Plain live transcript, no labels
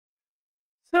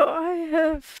So I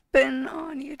have been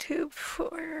on YouTube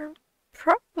for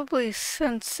probably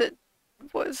since it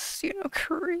was,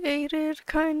 created,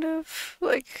 kind of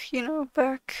like,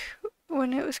 back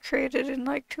when it was created in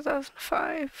like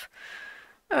 2005.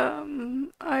 I've,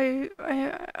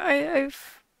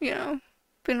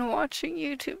 been watching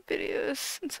YouTube videos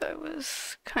since I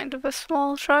was kind of a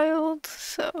small child,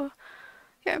 so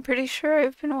yeah, I'm pretty sure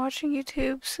I've been watching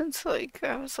YouTube since like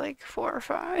I was like 4 or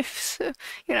 5. So,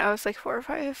 I was like 4 or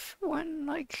 5 when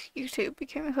like YouTube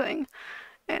became a thing.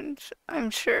 And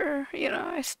I'm sure,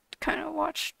 I kind of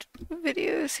watched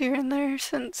videos here and there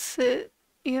since it,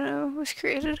 was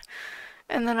created.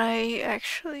 And then I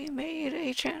actually made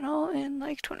a channel in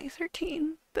like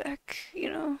 2013, back,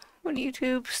 when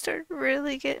YouTube started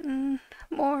really getting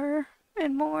more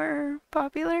and more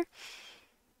popular.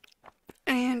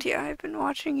 And yeah, I've been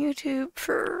watching YouTube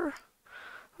for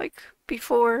like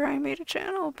before I made a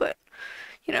channel, but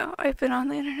I've been on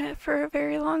the internet for a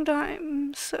very long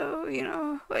time, so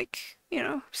like,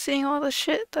 seeing all the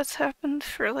shit that's happened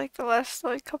for like the last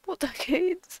like couple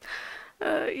decades,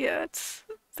 yeah,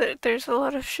 there's a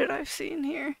lot of shit I've seen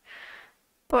here.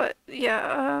 But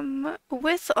yeah,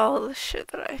 with all the shit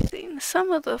that I've seen,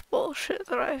 some of the bullshit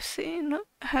that I've seen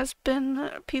has been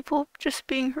people just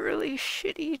being really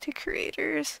shitty to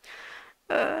creators.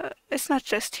 It's not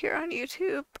just here on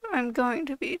YouTube. I'm going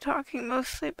to be talking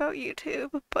mostly about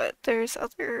YouTube, but there's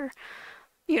other,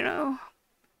 you know,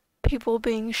 people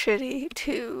being shitty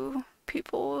to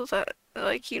people that,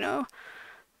 like,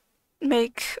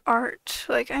 make art.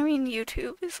 Like, I mean,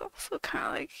 YouTube is also kind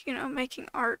of like, making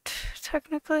art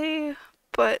technically,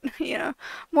 but,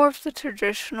 more of the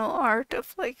traditional art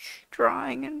of like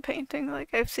drawing and painting.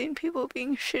 Like, I've seen people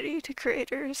being shitty to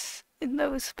creators in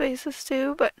those spaces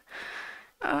too, but,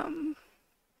 um,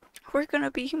 we're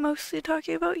gonna be mostly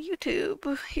talking about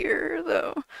YouTube here,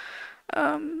 though.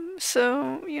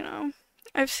 So,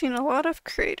 I've seen a lot of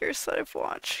creators that I've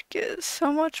watched get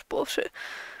so much bullshit.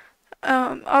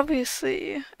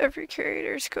 Obviously, every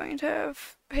creator is going to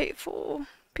have hateful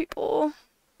people,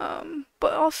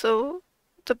 but also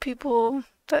the people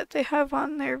that they have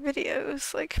on their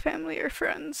videos, like family or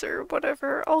friends or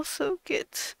whatever, also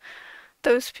get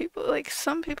those people. Like,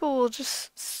 some people will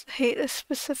just hate a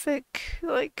specific,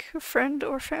 like, friend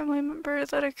or family member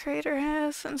that a creator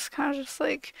has, and it's kind of just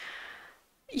like,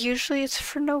 usually it's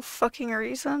for no fucking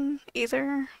reason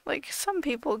either. Like, some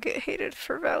people get hated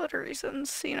for valid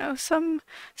reasons, some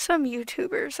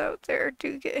YouTubers out there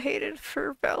do get hated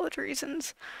for valid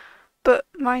reasons. But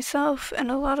myself and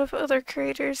a lot of other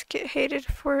creators get hated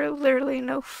for literally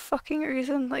no fucking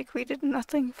reason. Like, we did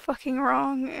nothing fucking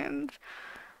wrong, and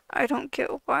I don't get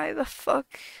why the fuck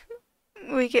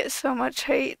we get so much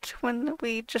hate when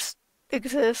we just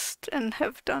exist and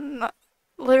have done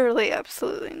literally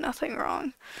absolutely nothing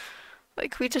wrong.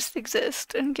 Like, we just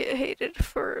exist and get hated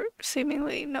for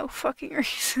seemingly no fucking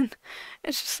reason.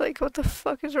 It's just like, what the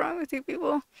fuck is wrong with you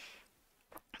people?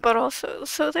 But also,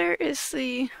 so there is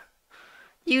the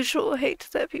usual hate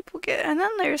that people get, and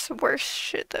then there's worse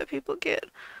shit that people get,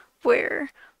 where,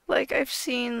 like, I've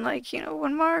seen, like,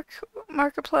 when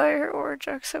Markiplier or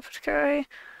Jacksepticeye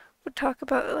would talk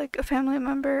about, like, a family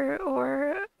member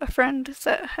or a friend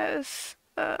that has,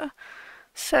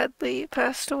 sadly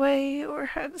passed away or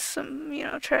had some,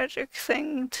 tragic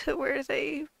thing to where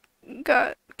they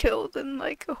got killed in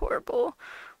like a horrible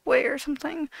way or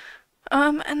something.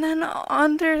 And then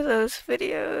under those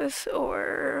videos,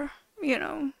 or,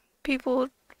 people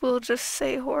will just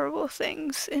say horrible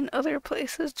things in other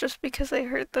places just because they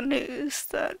heard the news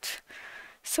that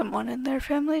someone in their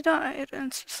family died. And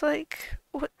it's just like,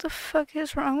 what the fuck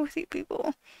is wrong with you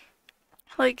people?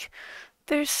 Like,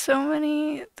 there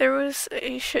was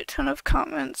a shit ton of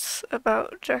comments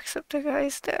about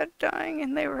Jacksepticeye's dad dying,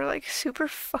 and they were like super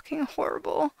fucking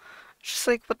horrible. Just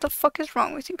like, what the fuck is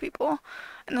wrong with you people?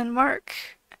 And then Mark,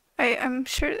 I'm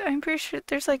pretty sure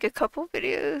there's like a couple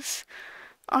videos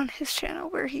on his channel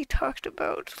where he talked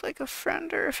about like a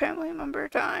friend or a family member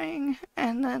dying,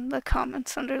 and then the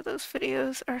comments under those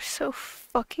videos are so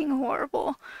fucking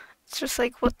horrible. It's just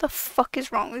like, what the fuck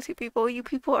is wrong with you people? You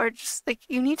people are just like,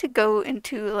 you need to go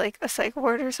into like a psych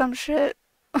ward or some shit.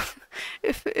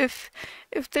 if if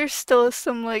if there's still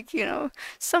some, like,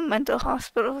 some mental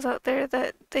hospitals out there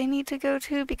that they need to go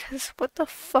to, because what the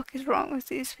fuck is wrong with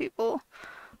these people?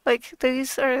 Like,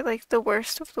 these are like the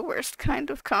worst of the worst kind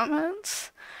of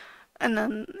comments. And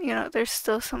then, there's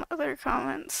still some other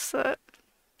comments that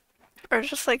are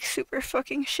just like super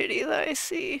fucking shitty that I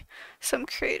see some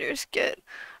creators get,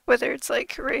 whether it's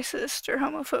like racist or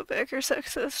homophobic or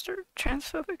sexist or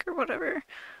transphobic or whatever.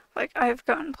 Like, I've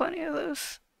gotten plenty of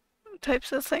those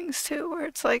types of things too, where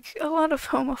it's like a lot of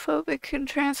homophobic and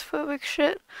transphobic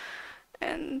shit.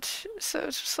 And so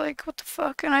it's just like, what the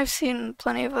fuck? And I've seen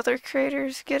plenty of other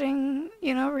creators getting,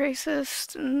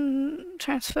 racist and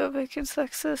transphobic and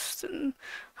sexist and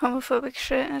homophobic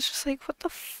shit. And it's just like, what the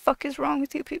fuck is wrong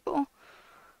with you people?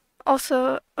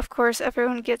 Also, of course,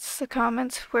 everyone gets the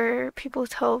comments where people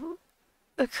tell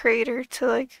the creator to,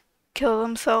 like, kill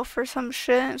himself or some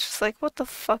shit. And it's just like, what the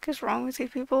fuck is wrong with you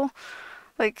people?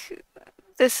 Like,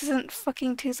 this isn't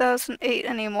fucking 2008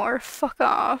 anymore. Fuck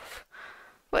off.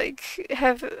 Like,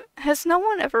 has no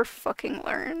one ever fucking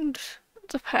learned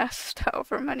the past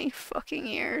however many fucking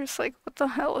years? Like, what the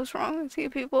hell is wrong with you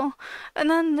people? And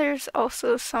then there's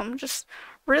also some just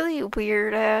really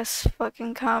weird ass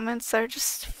fucking comments that are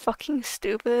just fucking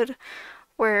stupid.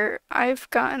 Where I've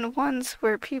gotten ones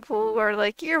where people are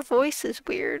like, your voice is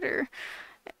weird, or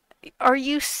are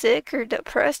you sick or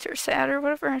depressed or sad or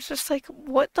whatever? And it's just like,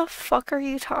 what the fuck are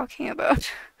you talking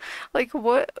about? Like,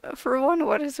 what, for one,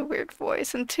 what is a weird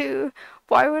voice? And two,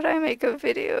 why would I make a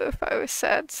video if I was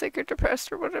sad, sick, or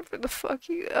depressed or whatever the fuck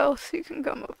else you can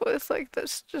come up with? Like,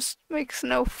 this just makes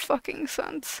no fucking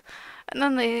sense. And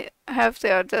then they have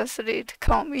the audacity to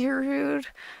call me rude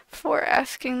for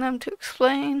asking them to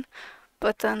explain,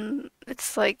 but then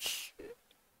it's like,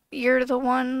 you're the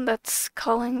one that's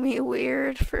calling me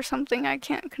weird for something I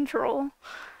can't control.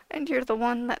 And you're the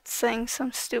one that's saying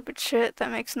some stupid shit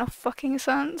that makes no fucking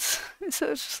sense. So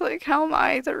it's just like, how am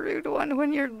I the rude one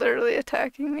when you're literally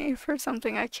attacking me for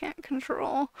something I can't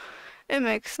control? It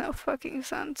makes no fucking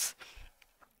sense.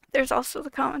 There's also the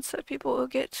comments that people will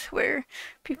get where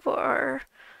people are,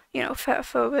 fat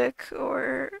phobic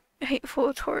or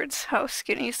hateful towards how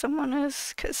skinny someone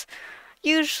is, because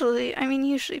usually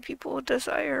people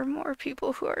desire more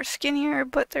people who are skinnier,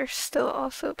 but there's still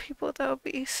also people that'll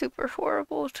be super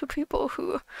horrible to people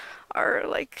who are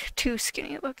like too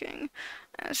skinny looking.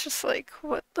 And it's just like,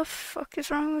 what the fuck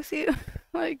is wrong with you?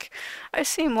 Like, I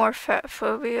see more fat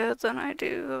phobia than I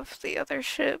do of the other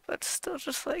shit, but still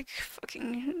just like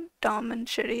fucking dumb and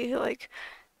shitty. Like,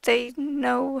 they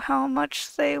know how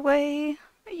much they weigh.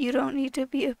 You don't need to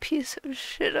be a piece of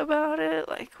shit about it.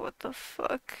 Like, what the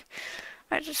fuck?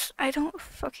 I don't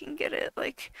fucking get it.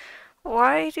 Like,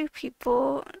 why do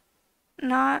people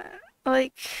not,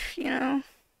 like,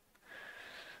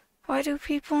 why do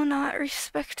people not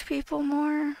respect people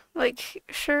more? Like,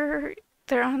 sure,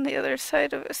 they're on the other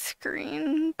side of a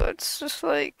screen, but it's just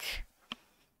like,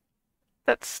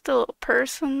 that's still a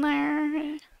person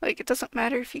there. Like, it doesn't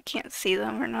matter if you can't see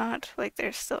them or not. Like,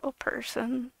 they're still a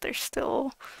person. They're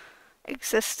still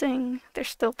existing. They're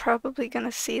still probably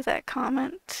gonna see that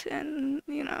comment and,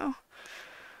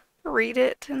 read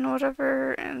it and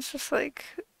whatever. And it's just like,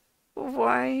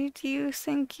 why do you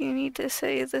think you need to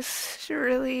say this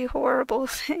really horrible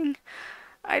thing?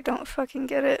 I don't fucking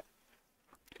get it.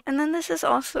 And then this is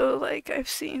also like, I've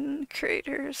seen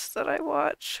creators that I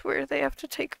watch where they have to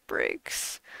take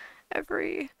breaks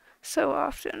every so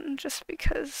often just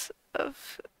because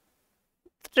of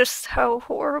just how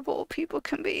horrible people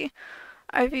can be.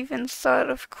 I've even thought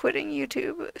of quitting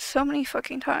YouTube so many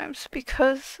fucking times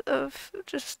because of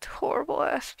just horrible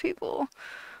ass people.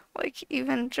 Like,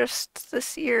 even just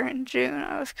this year in June,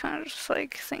 I was kind of just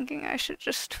like thinking I should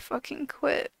just fucking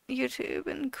quit YouTube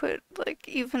and quit, like,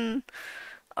 even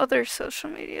other social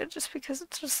media just because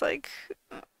it's just like,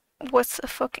 what's the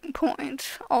fucking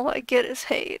point? All I get is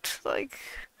hate. Like,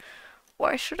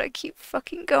 why should I keep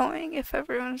fucking going if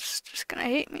everyone's just gonna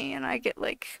hate me and I get,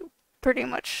 like, pretty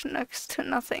much next to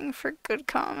nothing for good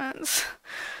comments?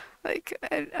 Like,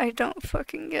 I don't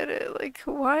fucking get it. Like,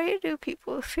 why do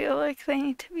people feel like they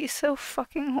need to be so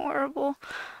fucking horrible?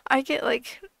 I get,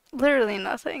 like, literally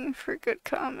nothing for good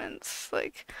comments.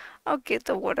 Like, I'll get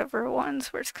the whatever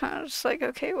ones where it's kind of just like,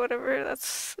 okay, whatever,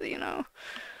 that's,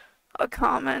 a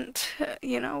comment,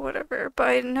 whatever. But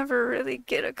I never really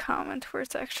get a comment where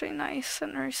it's actually nice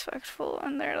and respectful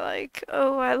and they're like,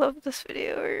 oh, I love this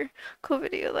video or cool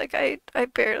video. Like, I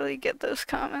barely get those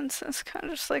comments and it's kind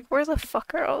of just like, where the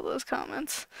fuck are all those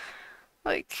comments?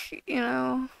 Like,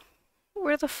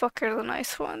 where the fuck are the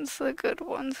nice ones, the good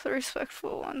ones, the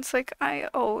respectful ones? Like, I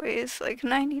always, like,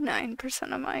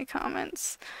 99% of my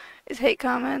comments is hate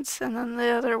comments, and then the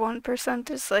other 1%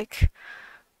 is like,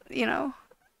 you know,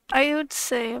 I would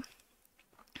say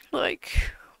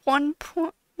like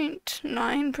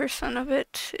 1.9% of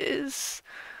it is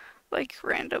like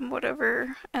random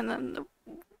whatever, and then the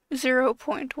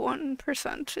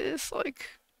 0.1% is like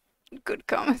good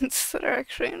comments that are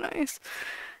actually nice.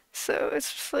 So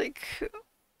it's just like,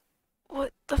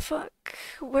 what the fuck?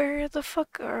 Where the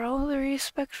fuck are all the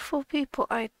respectful people?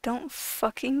 I don't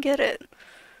fucking get it.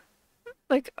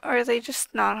 Like, are they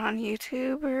just not on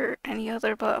YouTube or any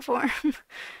other platform?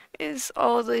 Is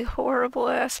all the horrible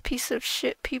ass piece of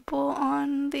shit people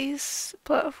on these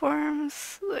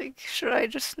platforms? Like, should I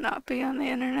just not be on the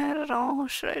internet at all?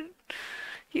 Should I,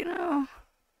 you know,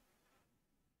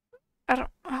 I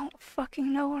don't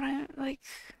fucking know what I, like,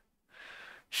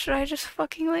 should I just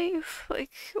fucking leave?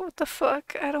 Like, what the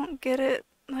fuck? I don't get it.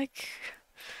 Like,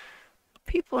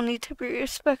 people need to be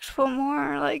respectful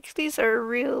more. Like, these are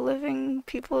real living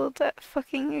people that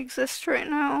fucking exist right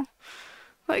now.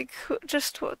 Like,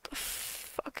 just what the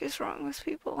fuck is wrong with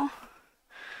people?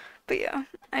 But yeah,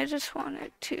 I just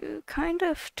wanted to kind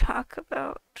of talk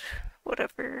about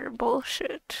whatever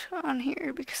bullshit on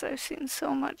here because I've seen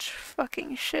so much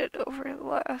fucking shit over the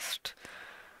last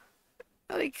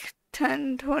like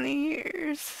 10, 20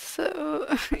 years.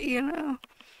 So,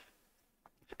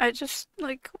 I just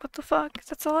like, what the fuck?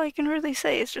 That's all I can really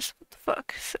say is just what the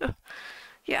fuck. So,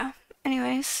 yeah.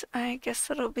 Anyways, I guess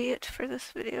that'll be it for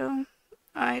this video.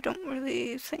 I don't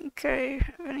really think I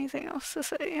have anything else to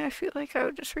say. I feel like I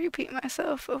would just repeat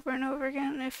myself over and over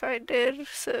again if I did.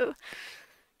 So,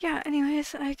 yeah,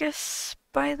 anyways, I guess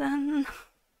bye then.